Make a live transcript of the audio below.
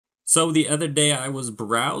So the other day I was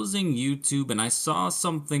browsing YouTube and I saw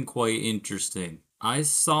something quite interesting. I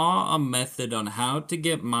saw a method on how to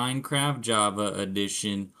get Minecraft Java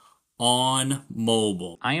Edition on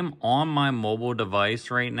mobile. I am on my mobile device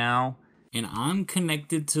right now and I'm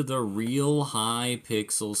connected to the real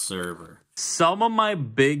Hypixel server. Some of my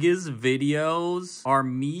biggest videos are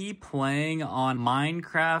me playing on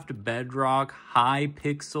Minecraft Bedrock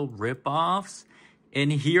Hypixel ripoffs,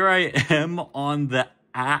 and here I am on the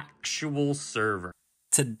actual server.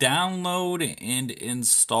 To download and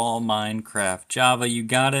install Minecraft Java, you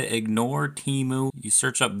gotta ignore Temu. You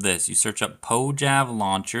search up this. You search up PoJav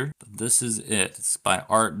Launcher. This is it. It's by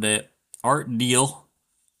Art Deal.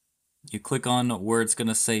 You click on where it's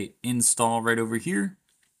gonna say install right over here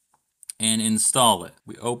and install it.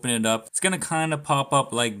 We open it up. It's gonna kind of pop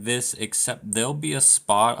up like this, except there'll be a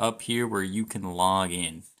spot up here where you can log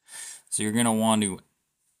in. So you're gonna want to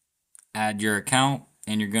add your account,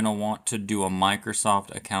 and you're gonna want to do a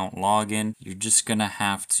Microsoft account login. You're just gonna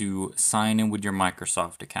have to sign in with your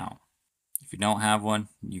Microsoft account. If you don't have one,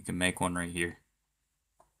 you can make one right here.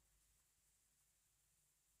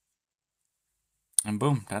 And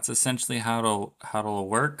boom, that's essentially how it'll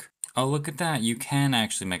work. Oh, look at that. You can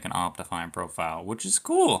actually make an Optifine profile, which is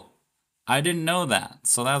cool. I didn't know that,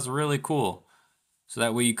 so that's really cool. So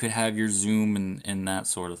that way you could have your Zoom and that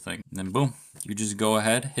sort of thing. And then boom, you just go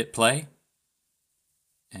ahead, hit play,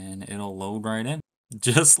 and it'll load right in.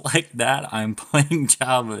 Just like that, I'm playing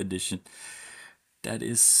Java Edition. That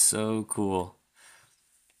is so cool.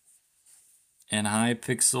 And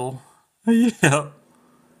Hypixel, yeah.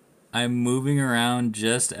 I'm moving around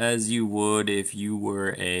just as you would if you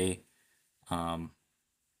were a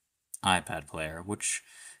iPad player, which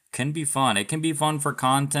can be fun. It can be fun for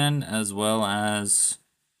content as well as,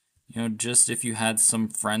 you know, just if you had some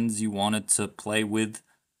friends you wanted to play with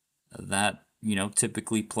that, you know,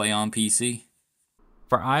 typically play on PC.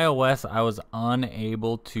 For iOS, I was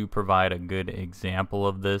unable to provide a good example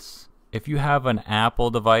of this. If you have an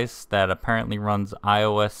Apple device that apparently runs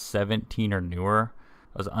iOS 17 or newer,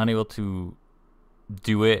 I was unable to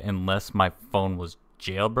do it unless my phone was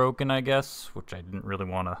jailbroken, I guess, which I didn't really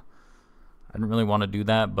want to do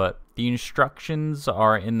that, but the instructions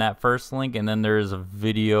are in that first link, and then there's a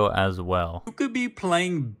video as well. You could be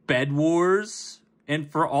playing Bedwars,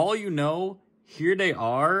 and for all you know, here they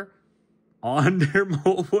are on their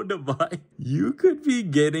mobile device. You could be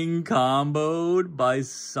getting comboed by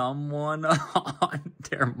someone on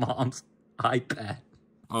their mom's iPad.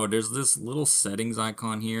 Oh, there's this little settings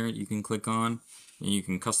icon here you can click on, and you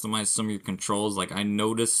can customize some of your controls. Like I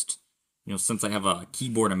noticed, you know, since I have a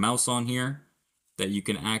keyboard and mouse on here, that you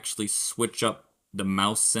can actually switch up the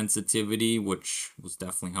mouse sensitivity, which was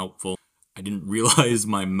definitely helpful. I didn't realize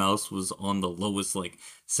my mouse was on the lowest like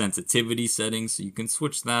sensitivity settings, so you can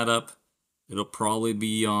switch that up. It'll probably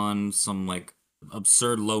be on some like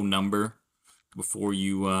absurd low number before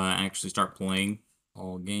you actually start playing.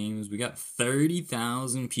 All games. We got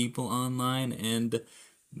 30,000 people online, and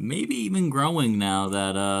maybe even growing now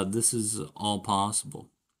that this is all possible.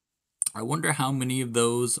 I wonder how many of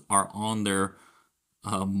those are on their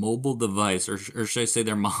mobile device, or should I say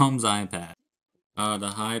their mom's iPad.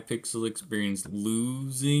 The Hypixel experience,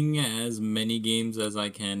 losing as many games as I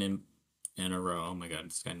can in a row. Oh my god,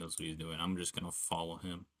 this guy knows what he's doing. I'm just gonna follow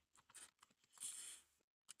him.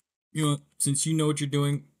 You know, since you know what you're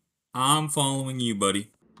doing, I'm following you,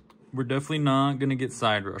 buddy. We're definitely not gonna get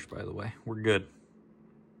side rushed, by the way. We're good.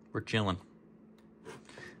 We're chilling.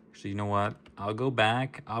 So you know what? I'll go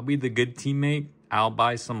back. I'll be the good teammate. I'll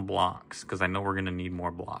buy some blocks, because I know we're gonna need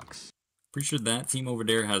more blocks. Pretty sure that team over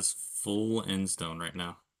there has full endstone right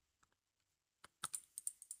now.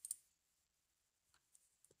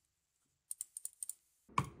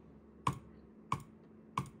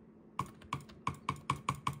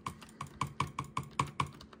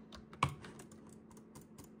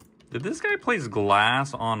 Did this guy place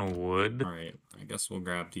glass on wood? Alright, I guess we'll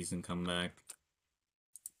grab these and come back.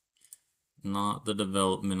 Not the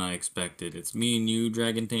development I expected. It's me and you,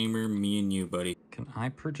 Dragon Tamer, me and you, buddy. Can I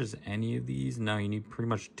purchase any of these? No, you need pretty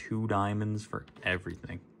much 2 diamonds for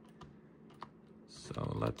everything.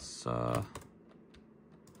 So let's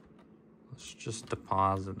just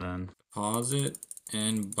deposit then. Deposit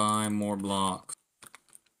and buy more blocks.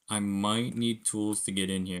 I might need tools to get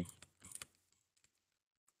in here.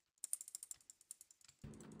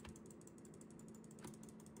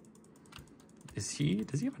 Does he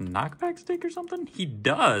have a knockback stick or something? He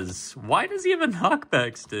does. Why does he have a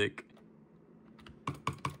knockback stick?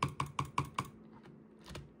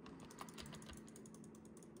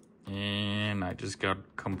 And I just got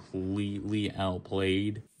completely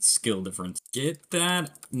outplayed. Skill difference. Get that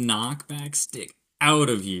knockback stick out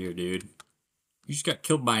of here, dude. You just got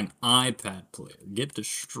killed by an iPad player. Get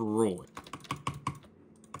destroyed.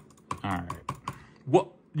 Alright. What?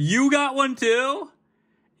 You got one too?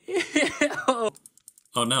 Ew.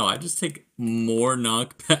 Oh no, I just take more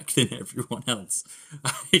knockback than everyone else.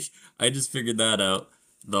 I just figured that out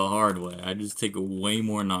the hard way. I just take way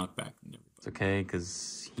more knockback than everybody. It's okay,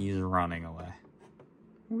 because he's running away.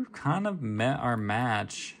 We've kind of met our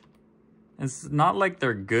match. It's not like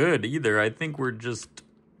they're good either. I think we're just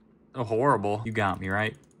horrible. You got me,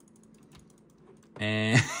 right?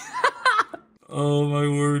 And... oh my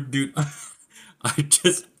word, dude. I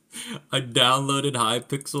downloaded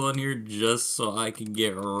Hypixel on here just so I can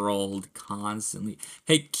get rolled constantly.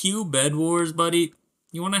 Hey, Q Bedwars, buddy.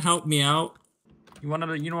 You want to help me out? You want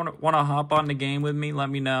to hop on the game with me? Let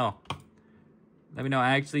me know. Let me know.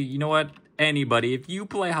 Actually, you know what? Anybody, if you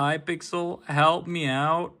play Hypixel, help me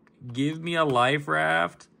out. Give me a life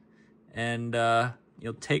raft, and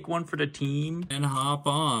you'll take one for the team and hop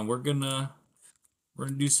on. We're gonna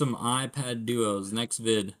do some iPad duos next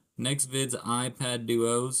vid. Next vid's iPad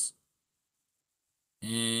duos,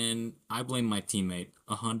 and I blame my teammate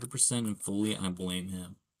 100% and fully. I blame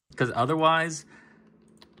him, because otherwise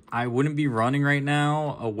I wouldn't be running right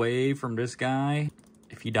now away from this guy.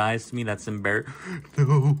 If he dies to me, that's embarrassing.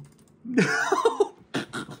 No. No.